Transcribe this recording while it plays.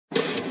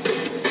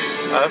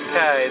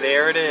Okay,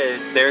 there it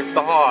is. There's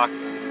the hawk.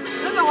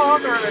 Is that a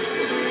hawk or a...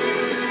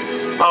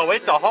 Oh,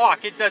 it's a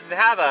hawk. It doesn't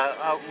have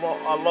a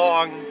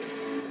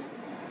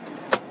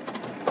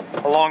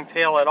long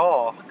tail at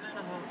all. What kind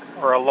of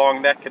hawk? Or a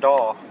long neck at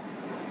all.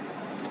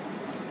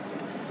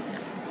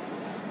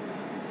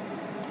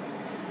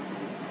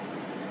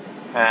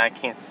 I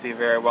can't see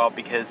very well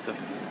because of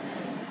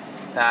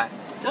that.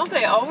 Don't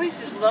they always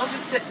just love to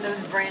sit in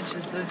those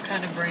branches, those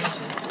kind of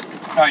branches?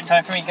 Alright,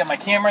 time for me to get my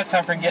camera.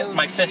 Time for me to get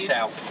my fish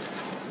out.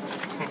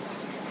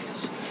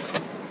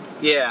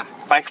 Yeah,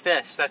 my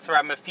fish. That's where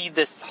I'm going to feed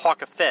this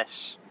hawk a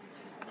fish.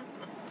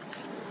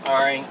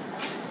 Alright.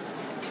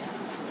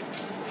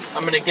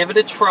 I'm going to give it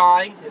a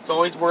try. It's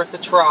always worth a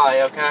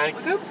try, okay?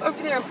 Well, go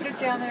over there and put it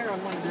down there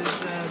on one of those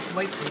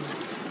white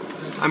things.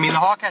 I mean, the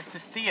hawk has to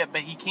see it,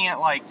 but he can't,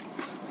 like...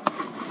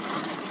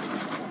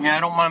 Yeah, I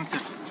don't want him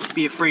to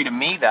be afraid of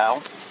me,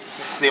 though.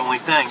 That's the only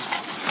thing.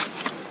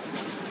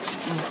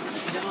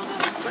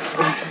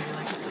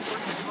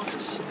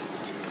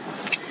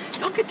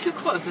 Don't get too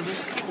close. There's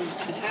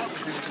his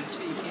house there,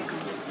 too. You can't go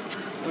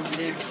over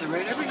there. So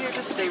right over here,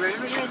 just stay right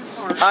over here in the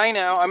park. I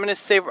know. I'm going to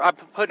stay... I'm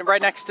putting it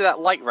right next to that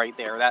light right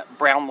there. That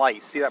brown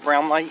light. See that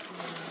brown light?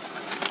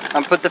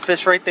 I'm put the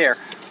fish right there.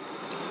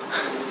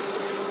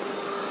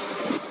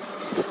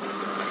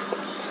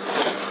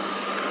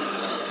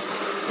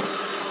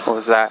 What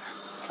was that?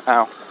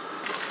 Ow.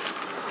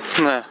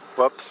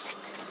 Whoops.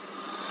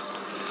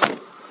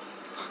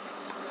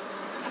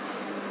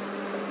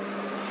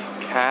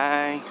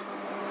 Okay.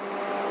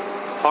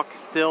 Hawk's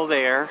still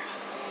there.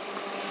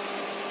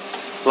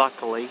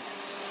 Luckily.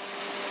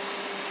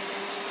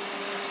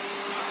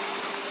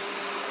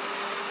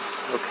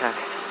 Okay.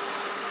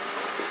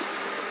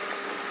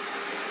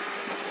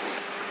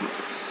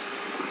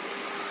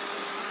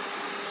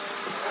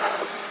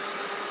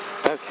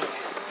 Okay.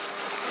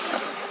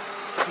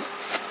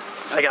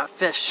 I got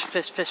fish.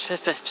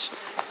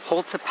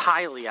 Hold to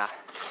pilia.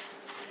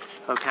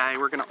 Okay,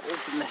 we're gonna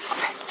open this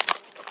thing.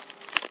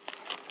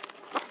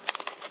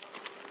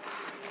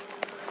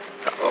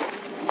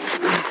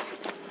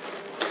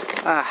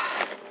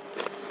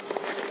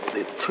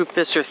 The two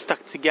fish are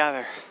stuck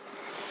together.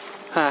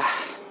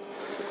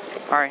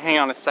 Alright, hang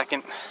on a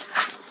second.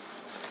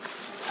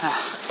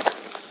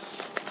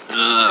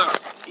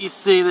 You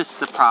see, this is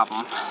the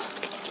problem.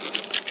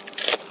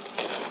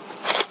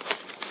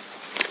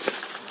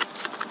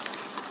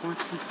 Want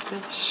some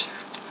fish?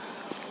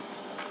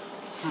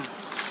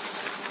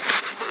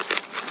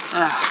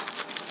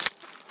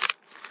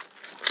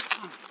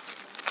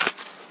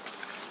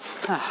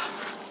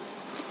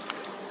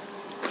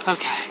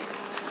 Okay.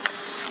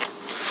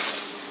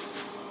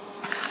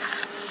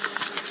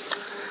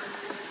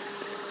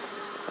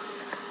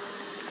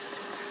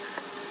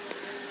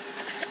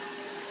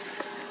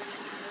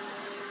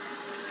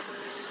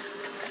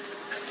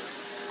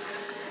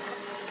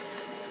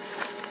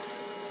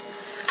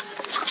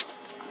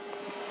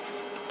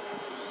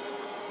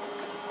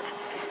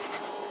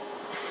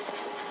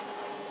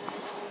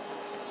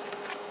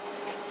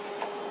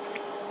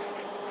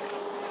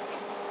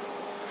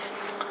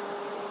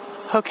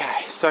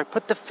 Okay, so I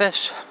put the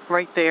fish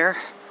right there.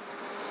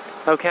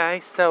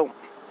 Okay, so...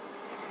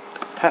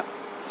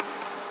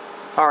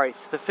 Alright,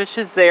 so the fish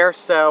is there,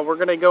 so we're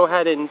going to go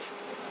ahead and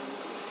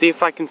see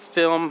if I can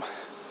film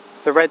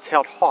the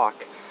red-tailed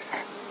hawk.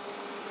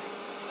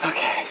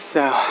 Okay,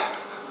 so...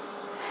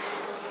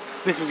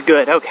 This is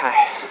good, okay.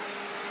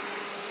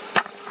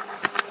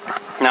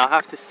 Now I'll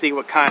have to see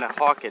what kind of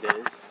hawk it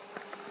is,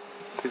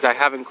 because I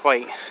haven't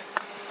quite...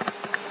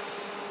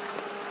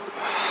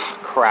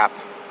 Crap.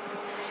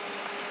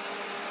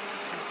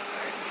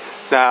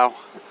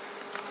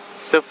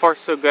 So far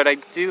so good. I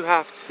do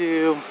have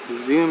to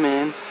zoom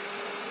in.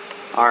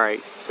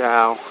 Alright,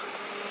 so...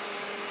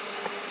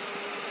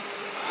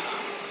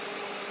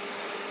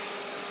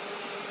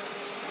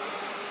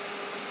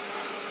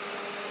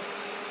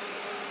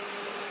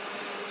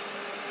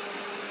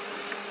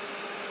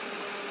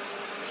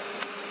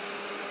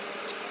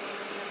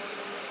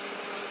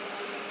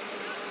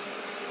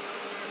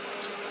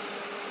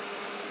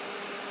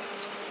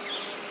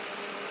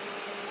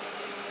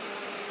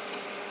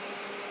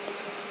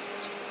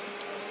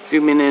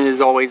 Zooming in is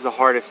always the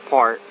hardest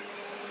part.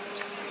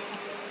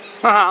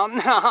 Oh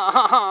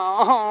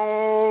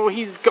no,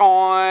 he's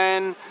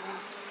gone.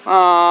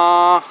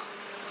 No.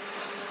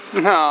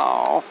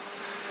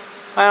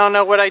 I don't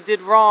know what I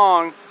did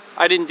wrong.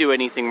 I didn't do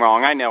anything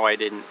wrong. I know I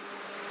didn't.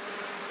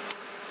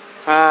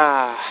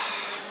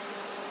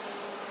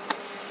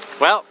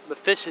 Well, the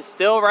fish is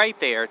still right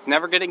there. It's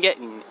never gonna get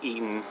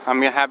eaten. I'm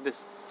gonna have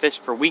this fish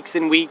for weeks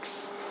and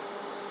weeks.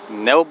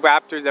 No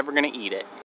raptor's ever gonna eat it.